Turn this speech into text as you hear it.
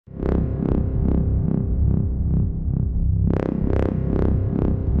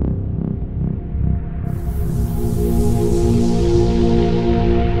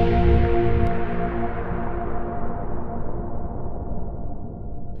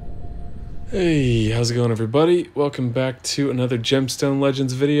Hey, how's it going everybody? Welcome back to another Gemstone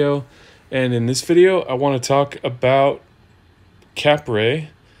Legends video. And in this video, I want to talk about CAPRAE,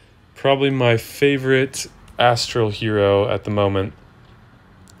 probably my favorite astral hero at the moment.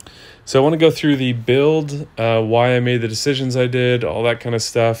 So I want to go through the build, why I made the decisions I did, all that kind of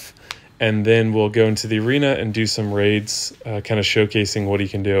stuff. And then we'll go into the arena and do some raids, kind of showcasing what he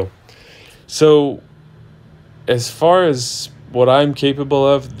can do. So as far as what I'm capable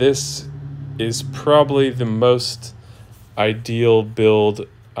of, this is probably the most ideal build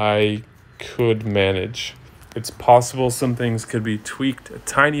I could manage. It's possible some things could be tweaked a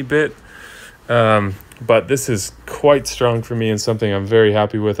tiny bit, but this is quite strong for me and something I'm very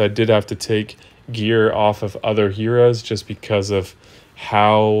happy with. I did have to take gear off of other heroes just because of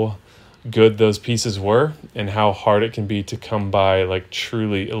how good those pieces were and how hard it can be to come by like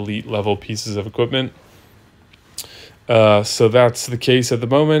truly elite level pieces of equipment. So that's the case at the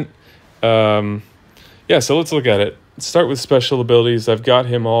moment. Yeah, so let's look at it. Let's start with special abilities. I've got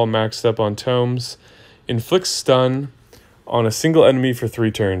him all maxed up on tomes. Inflicts stun on a single enemy for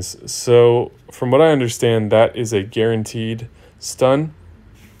 3 turns. So from what I understand, that is a guaranteed stun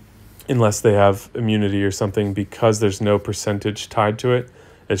unless they have immunity or something, because there's no percentage tied to it.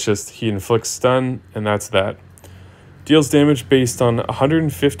 It's just he inflicts stun and that's that. Deals damage based on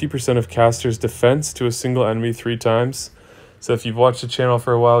 150% of caster's defense to a single enemy 3 times. So if you've watched the channel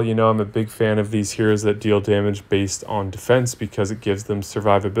for a while, you know I'm a big fan of these heroes that deal damage based on defense because it gives them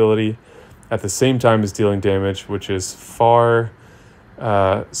survivability at the same time as dealing damage, which is far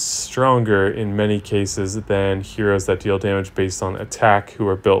stronger in many cases than heroes that deal damage based on attack who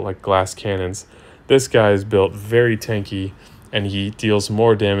are built like glass cannons. This guy is built very tanky and he deals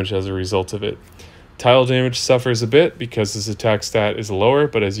more damage as a result of it. Tile damage suffers a bit because his attack stat is lower,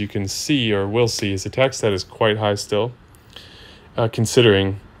 but as you can see or will see, his attack stat is quite high still.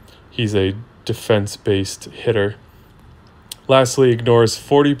 Considering he's a defense-based hitter. Lastly, ignores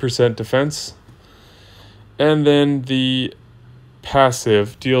 40% defense. And then the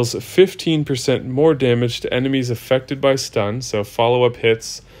passive deals 15% more damage to enemies affected by stun. So follow-up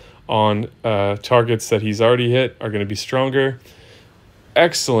hits on targets that he's already hit are going to be stronger.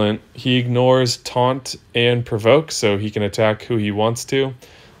 Excellent. He ignores taunt and provoke, so he can attack who he wants to.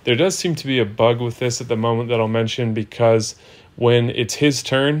 There does seem to be a bug with this at the moment that I'll mention, because when it's his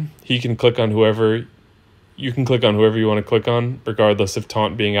turn, he can click on whoever you want to click on, regardless of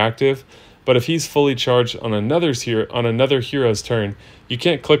taunt being active. But if he's fully charged on another hero's turn, you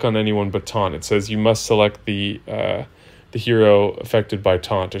can't click on anyone but taunt. It says you must select the hero affected by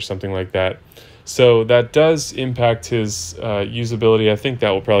taunt or something like that. So that does impact his usability. I think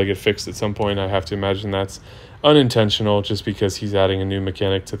that will probably get fixed at some point. I have to imagine that's unintentional just because he's adding a new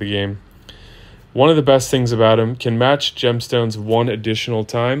mechanic to the game. One of the best things about him, can match gemstones 1 additional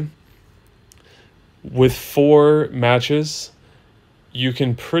time. With 4 matches, you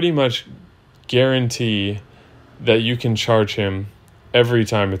can pretty much guarantee that you can charge him every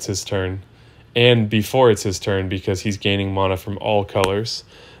time it's his turn and before it's his turn, because he's gaining mana from all colors.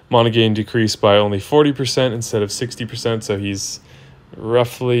 Mana gain decreased by only 40% instead of 60%, so he's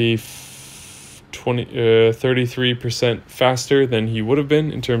roughly 33% faster than he would have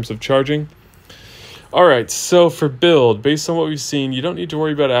been in terms of charging. Alright, so for build, based on what we've seen, you don't need to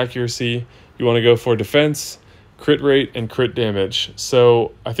worry about accuracy. You want to go for defense, crit rate, and crit damage.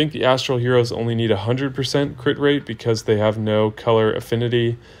 So I think the Astral Heroes only need 100% crit rate because they have no color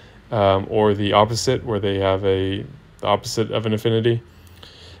affinity, or the opposite, where they have the opposite of an affinity.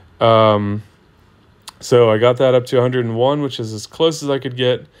 So I got that up to 101, which is as close as I could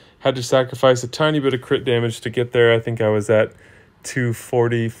get. Had to sacrifice a tiny bit of crit damage to get there. I think I was at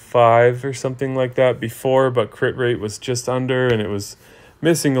 245 or something like that before, but crit rate was just under and it was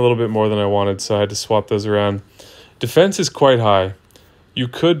missing a little bit more than I wanted, so I had to swap those around. Defense is quite high. You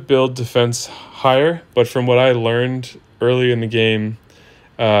could build defense higher, but from what I learned early in the game,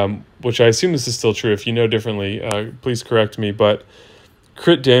 which I assume this is still true, if you know differently, please correct me, but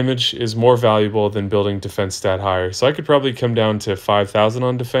crit damage is more valuable than building defense stat higher. So I could probably come down to 5,000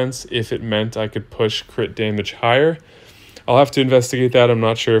 on defense if it meant I could push crit damage higher. I'll have to investigate that. I'm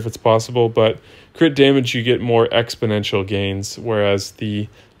not sure if it's possible, but crit damage, you get more exponential gains, whereas the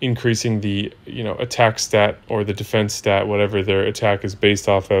increasing the attack stat or the defense stat, whatever their attack is based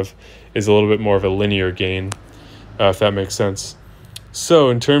off of, is a little bit more of a linear gain, if that makes sense.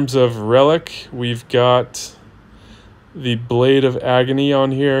 So in terms of relic, we've got the Blade of Agony on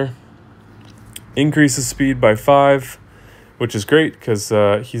here. Increases speed by 5, which is great because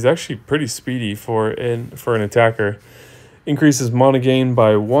he's actually pretty speedy for an attacker. Increases mana gain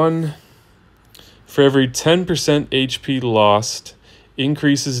by 1. For every 10% HP lost,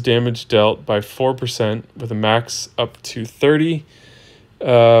 increases damage dealt by 4% with a max up to 30.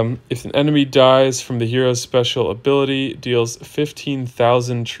 If an enemy dies from the hero's special ability, it deals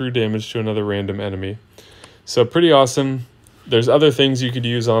 15,000 true damage to another random enemy. So pretty awesome. There's other things you could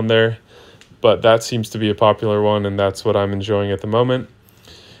use on there, but that seems to be a popular one, and that's what I'm enjoying at the moment.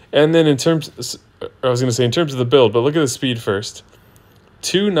 And then in terms of the build, but look at the speed first.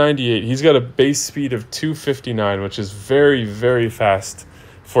 298. He's got a base speed of 259, which is very, very fast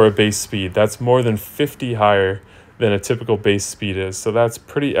for a base speed. That's more than 50 higher than a typical base speed is. So that's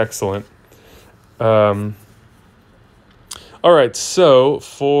pretty excellent. All right, so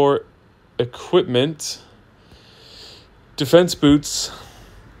for equipment, defense boots.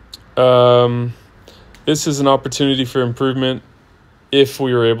 This is an opportunity for improvement if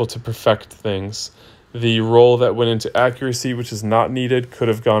we were able to perfect things. The roll that went into accuracy, which is not needed, could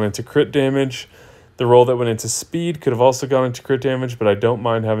have gone into crit damage. The roll that went into speed could have also gone into crit damage, but I don't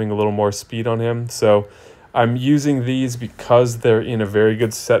mind having a little more speed on him. So I'm using these because they're in a very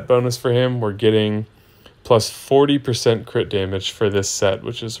good set bonus for him. We're getting plus 40% crit damage for this set,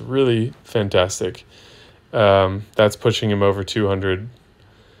 which is really fantastic. That's pushing him over 200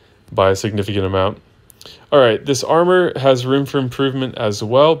 by a significant amount. All right, this armor has room for improvement as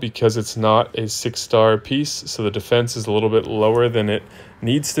well because it's not a 6-star piece, so the defense is a little bit lower than it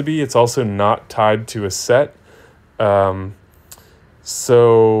needs to be. It's also not tied to a set.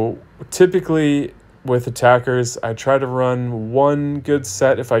 So typically with attackers, I try to run one good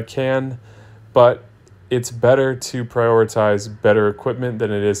set if I can, but it's better to prioritize better equipment than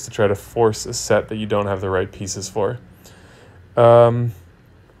it is to try to force a set that you don't have the right pieces for.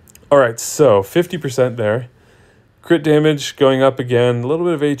 All right, so 50% there. Crit damage going up again, a little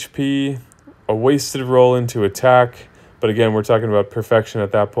bit of HP, a wasted roll into attack, but again, we're talking about perfection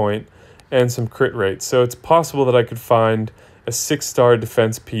at that point, and some crit rate. So it's possible that I could find a 6-star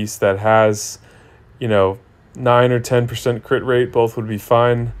defense piece that has, 9 or 10% crit rate, both would be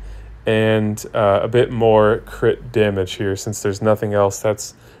fine, and a bit more crit damage here since there's nothing else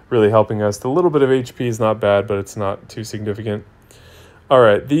that's really helping us. The little bit of HP is not bad, but it's not too significant. All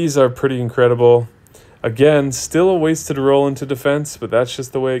right, these are pretty incredible. Again, still a wasted roll into defense, but that's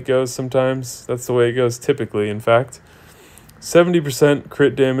just the way it goes sometimes. That's the way it goes typically, in fact. 70%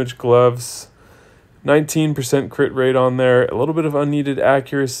 crit damage gloves, 19% crit rate on there, a little bit of unneeded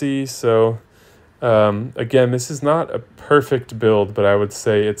accuracy. So, again, this is not a perfect build, but I would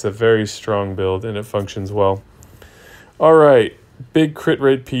say it's a very strong build and it functions well. All right, big crit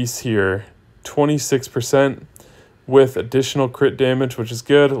rate piece here, 26%. With additional crit damage, which is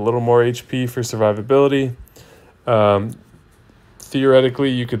good, a little more HP for survivability. Theoretically,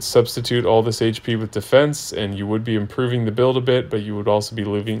 you could substitute all this HP with defense, and you would be improving the build a bit, but you would also be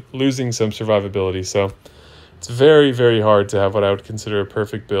losing some survivability. So it's very, very hard to have what I would consider a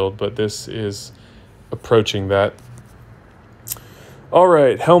perfect build, but this is approaching that. All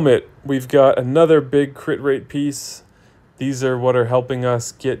right, helmet. We've got another big crit rate piece. These are what are helping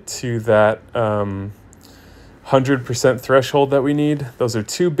us get to that 100% threshold that we need. Those are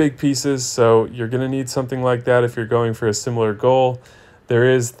two big pieces, so you're going to need something like that if you're going for a similar goal. There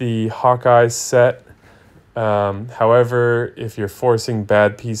is the Hawkeye set. However, if you're forcing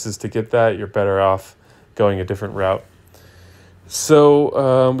bad pieces to get that, you're better off going a different route.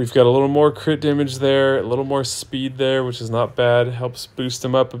 So we've got a little more crit damage there, a little more speed there, which is not bad. Helps boost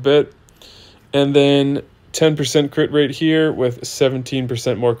them up a bit. And then 10% crit rate here with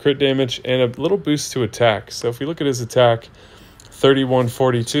 17% more crit damage and a little boost to attack. So if we look at his attack,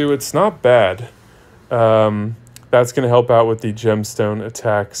 3142, it's not bad. That's going to help out with the gemstone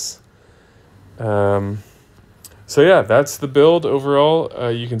attacks. So yeah, that's the build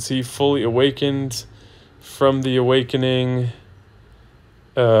overall. You can see fully awakened. From the awakening,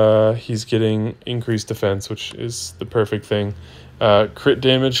 he's getting increased defense, which is the perfect thing. Crit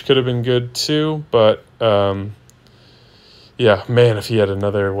damage could have been good too, but yeah, man, if he had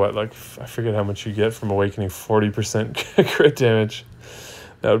another, I forget how much you get from awakening, 40% crit damage.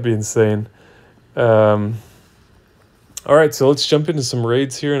 That would be insane. All right, so let's jump into some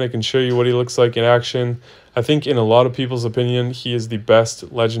raids here, and I can show you what he looks like in action. I think in a lot of people's opinion, he is the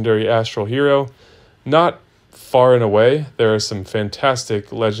best legendary astral hero. Not far and away. There are some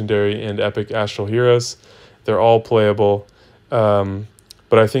fantastic legendary and epic astral heroes. They're all playable. But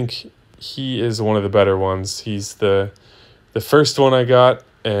I think he is one of the better ones. He's the first one I got,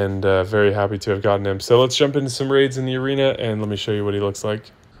 and very happy to have gotten him. So let's jump into some raids in the arena, and let me show you what he looks like.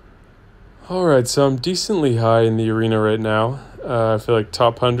 All right, so I'm decently high in the arena right now. I feel like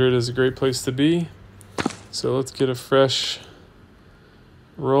top 100 is a great place to be. So let's get a fresh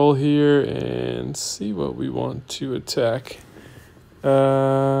roll here and see what we want to attack.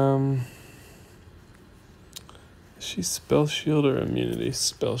 Is she spell shield or immunity?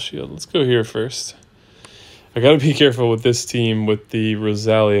 Spell shield. Let's go here first. I gotta be careful with this team with the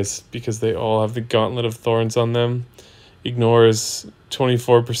Rosalias because they all have the Gauntlet of Thorns on them. Ignores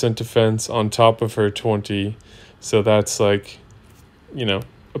 24% defense on top of her 20. So that's like, you know,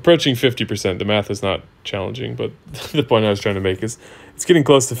 approaching 50%. The math is not challenging, but the point I was trying to make is it's getting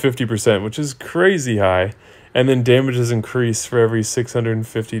close to 50%, which is crazy high. And then damages increase for every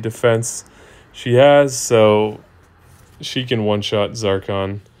 650 defense she has, so she can one-shot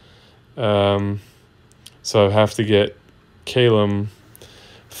Zarkon. So I have to get Calum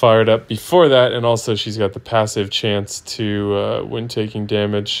fired up before that, and also she's got the passive chance to, when taking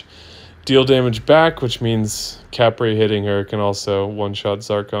damage, deal damage back, which means CAPRAE hitting her can also one-shot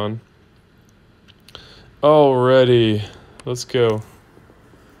Zarkon. Alrighty, let's go.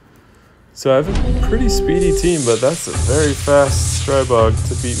 So I have a pretty speedy team, but that's a very fast Strybog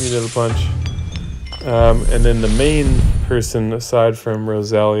to beat me to the punch. And then the main person, aside from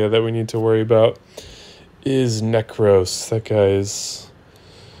Rosalia, that we need to worry about is Necros. That guy is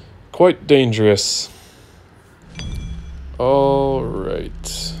quite dangerous. All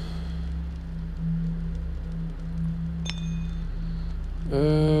right.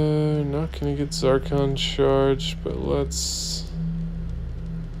 Not gonna get Zarkon charged, but let's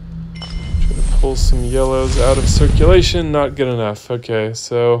try to pull some yellows out of circulation. Not good enough. Okay,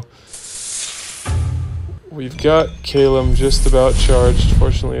 so we've got Calum just about charged.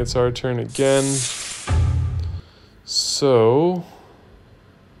 Fortunately, it's our turn again. So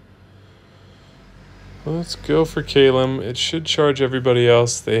let's go for Calum. It should charge everybody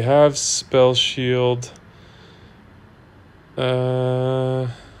else. They have Spell Shield.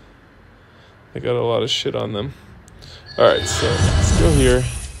 They got a lot of shit on them. Alright, so let's go here.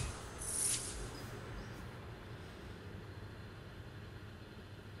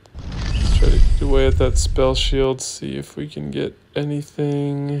 Let's try to get away at that Spell Shield, see if we can get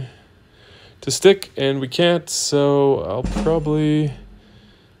anything to stick, and we can't, so I'll probably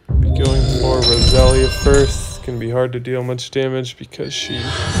be going for Rosalia first. It's gonna be hard to deal much damage because she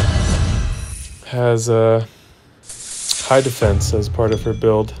has a high defense as part of her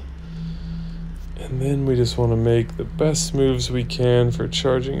build. And then we just want to make the best moves we can for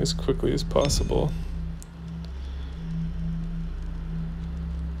charging as quickly as possible.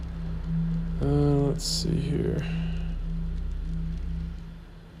 Let's see here.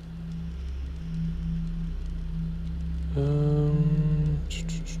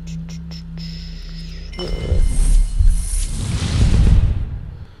 Alright.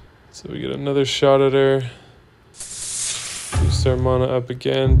 So we get another shot at her. Boost our mana up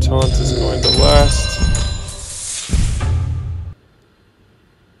again. Taunt is going to last.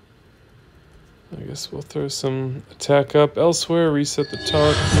 I guess we'll throw some attack up elsewhere, reset the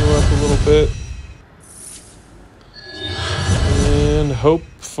taunt, heal up a little bit. And hope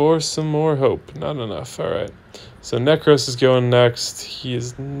for some more hope. Not enough. Alright. So Necros is going next. He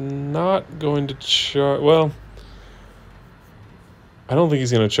is not going to charge. Well, I don't think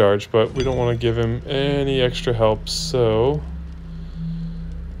he's going to charge, but we don't want to give him any extra help, so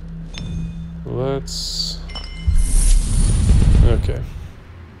let's... Okay.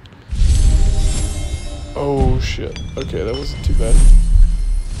 Oh, shit. Okay, that wasn't too bad.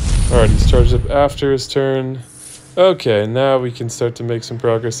 Alright, he's charged up after his turn. Okay, now we can start to make some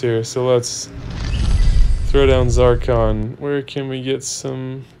progress here. So let's throw down Zarkon. Where can we get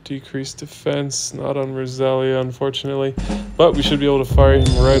some decreased defense? Not on Rosalia, unfortunately. But we should be able to fire him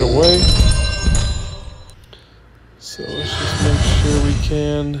right away. So let's just make sure we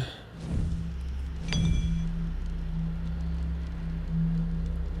can.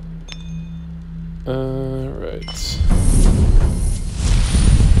 Right.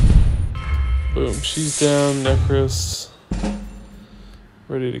 Boom, she's down. Necros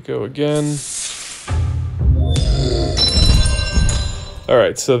ready to go again.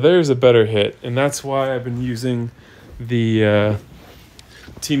 Alright, so there's a better hit, and that's why I've been using the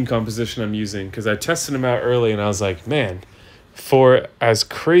team composition I'm using, because I tested him out early and I was like, man, for as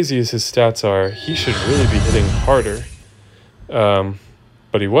crazy as his stats are, he should really be hitting harder.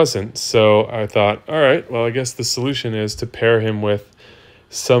 But he wasn't, so I thought, alright, well, I guess the solution is to pair him with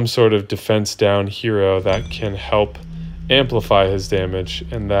some sort of defense down hero that can help amplify his damage,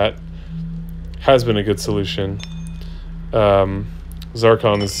 and that has been a good solution.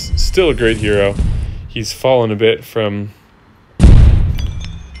 Zarkon is still a great hero. He's fallen a bit from...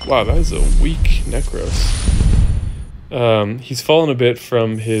 Wow, that is a weak Necros. He's fallen a bit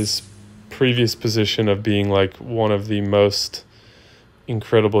from his previous position of being like one of the most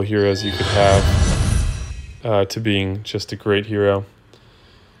incredible heroes you could have. to being just a great hero.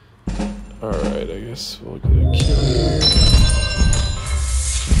 Alright, I guess we'll get a kill here.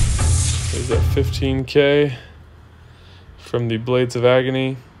 There's that 15k from the Blades of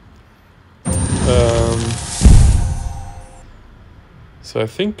Agony. So I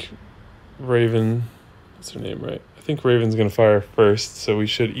think Raven, what's her name, right? I think Raven's going to fire first, so we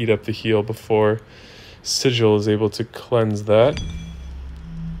should eat up the heal before Sigil is able to cleanse that.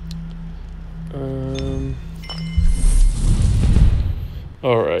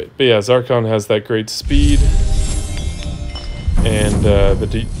 Alright, but yeah, Zarkon has that great speed and the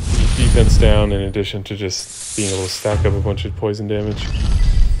defense down, in addition to just being able to stack up a bunch of poison damage.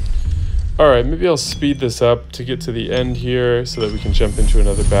 Alright, maybe I'll speed this up to get to the end here so that we can jump into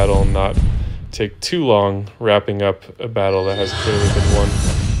another battle and not take too long wrapping up a battle that has clearly been won.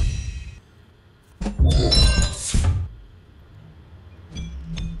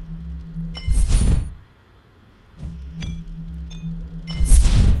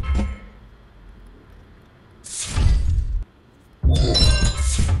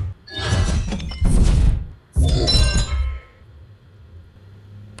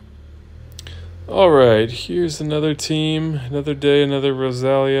 Alright, here's another team, another day, another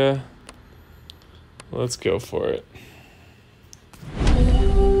Rosalia. Let's go for it.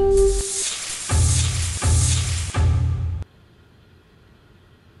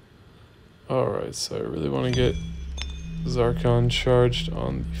 Alright, so I really want to get Zarkon charged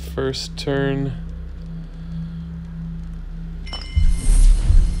on the first turn.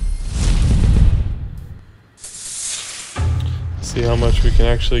 See how much we can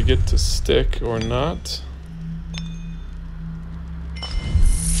actually get to stick or not.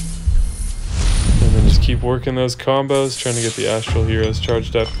 And then just keep working those combos, trying to get the Astral Heroes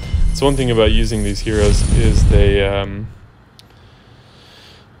charged up. So one thing about using these heroes is they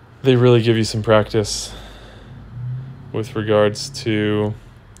really give you some practice with regards to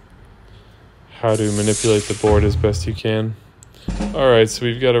how to manipulate the board as best you can. Alright, so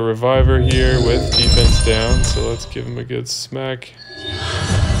we've got a Reviver here with defense down, so let's give him a good smack.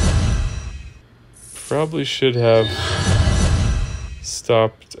 Probably should have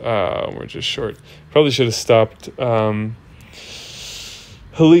stopped, we're just short. Probably should have stopped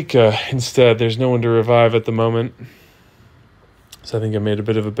Halika instead. There's no one to revive at the moment. So I think I made a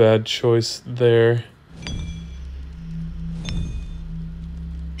bit of a bad choice there.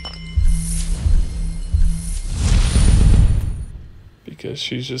 Because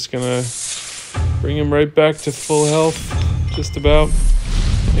she's just gonna bring him right back to full health, just about,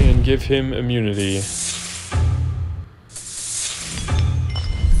 and give him immunity.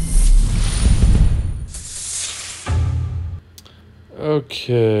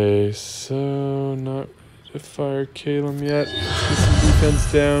 Okay, so not ready to fire Calum yet. Let's get some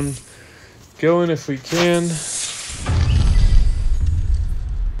defense down going if we can.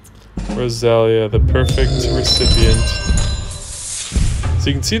 Rosalia, the perfect recipient. So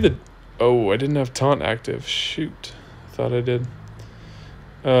you can see that, oh, I didn't have taunt active. Shoot, thought I did.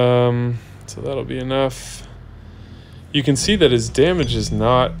 So that'll be enough. You can see that his damage is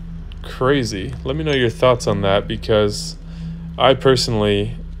not crazy. Let me know your thoughts on that, because I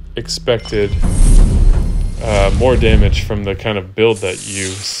personally expected more damage from the kind of build that you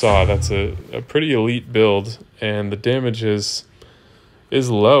saw. That's a pretty elite build, and the damage is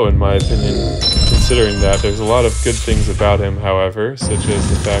low in my opinion. Considering that, there's a lot of good things about him, however, such as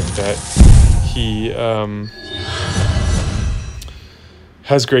the fact that he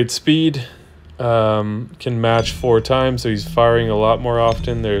has great speed, can match 4 times, so he's firing a lot more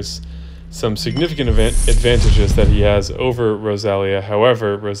often. There's some significant advantages that he has over Rosalia.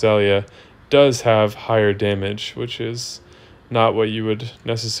 However, Rosalia does have higher damage, which is not what you would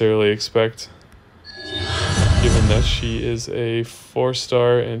necessarily expect, given that she is a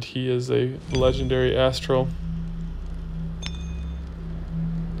 4-star and he is a legendary Astral.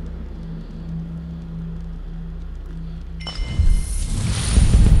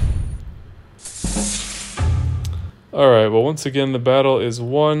 Alright, well, once again the battle is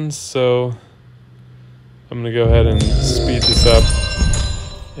won, so I'm going to go ahead and speed this up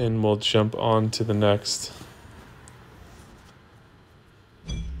and we'll jump on to the next.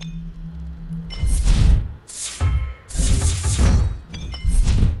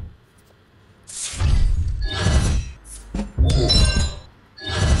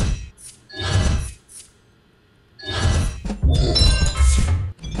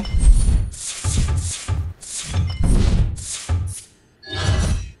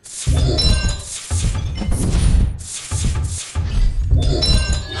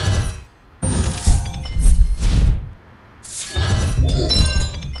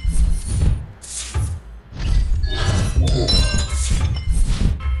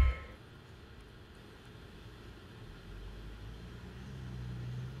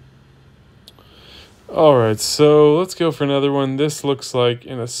 Alright, so let's go for another one. This looks like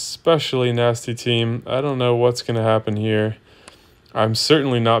an especially nasty team. I don't know what's going to happen here. I'm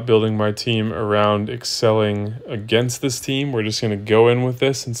certainly not building my team around excelling against this team. We're just going to go in with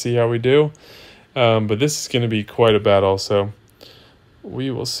this and see how we do. But this is going to be quite a battle, so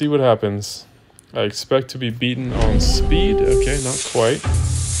we will see what happens. I expect to be beaten on speed. Okay, not quite.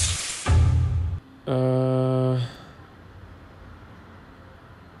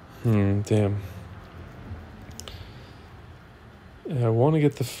 Damn. I want to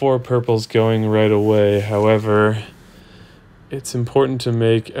get the 4 purples going right away. However, it's important to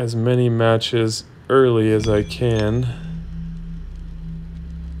make as many matches early as I can.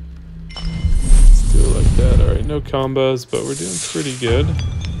 Let's do it like that. Alright, no combos, but we're doing pretty good.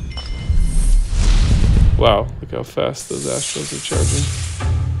 Wow, look how fast those Astrals are charging.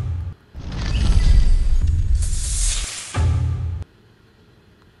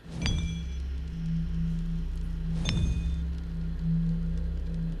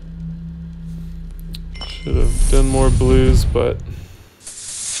 Should have done more blues, but...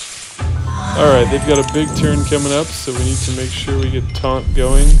 Alright, they've got a big turn coming up, so we need to make sure we get taunt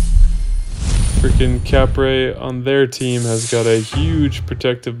going. Freaking CAPRAE on their team has got a huge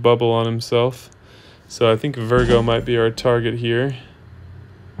protective bubble on himself. So I think Virgo might be our target here.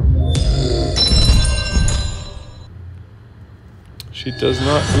 She does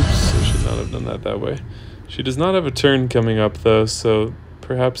not... Oops, I should not have done that way. She does not have a turn coming up, though, so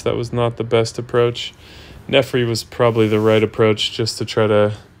perhaps that was not the best approach. Nefri was probably the right approach, just to try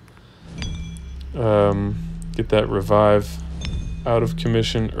to get that revive out of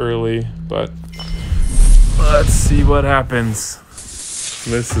commission early, but let's see what happens.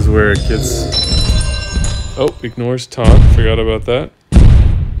 This is where it gets... Oh, ignores taunt. Forgot about that.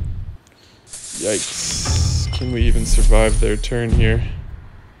 Yikes. Can we even survive their turn here?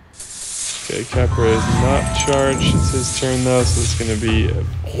 Okay, CAPRAE is not charged. It's his turn though, so it's going to be...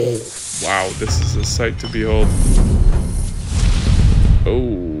 Wow, this is a sight to behold.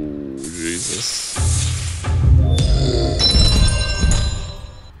 Oh, Jesus.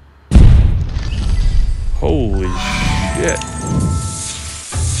 Holy shit.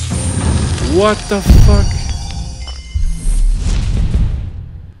 What the fuck?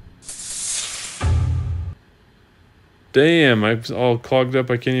 Damn, I'm all clogged up.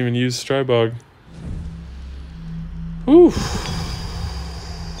 I can't even use Strybog. Whew.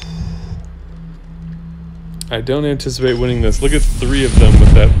 I don't anticipate winning this. Look at 3 of them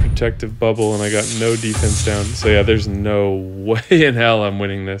with that protective bubble, and I got no defense down. So yeah, there's no way in hell I'm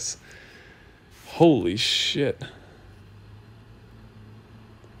winning this. Holy shit.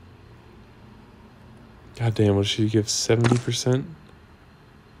 God damn, what should you give? 70%?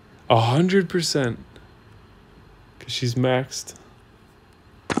 100%. Because she's maxed.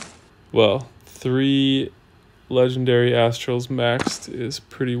 Well, 3 legendary Astrals maxed is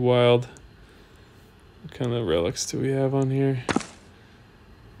pretty wild. What kind of relics do we have on here?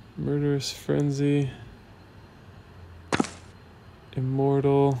 Murderous Frenzy.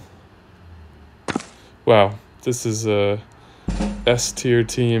 Immortal. Wow, this is a S tier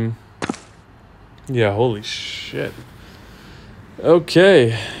team. Yeah, holy shit.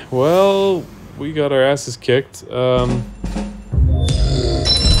 Okay, well, we got our asses kicked.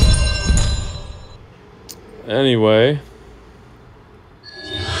 Anyway.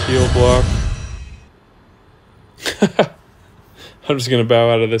 Heal block. I'm just going to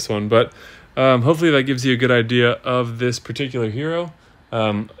bow out of this one, but hopefully that gives you a good idea of this particular hero.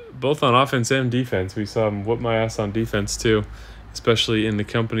 Both on offense and defense. We saw him whoop my ass on defense too, especially in the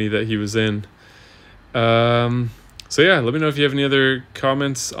company that he was in. So yeah, let me know if you have any other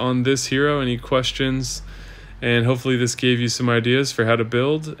comments on this hero, any questions, and hopefully this gave you some ideas for how to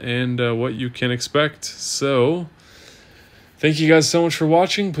build and what you can expect. So thank you guys so much for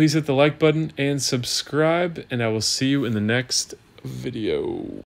watching. Please hit the like button and subscribe, and I will see you in the next video.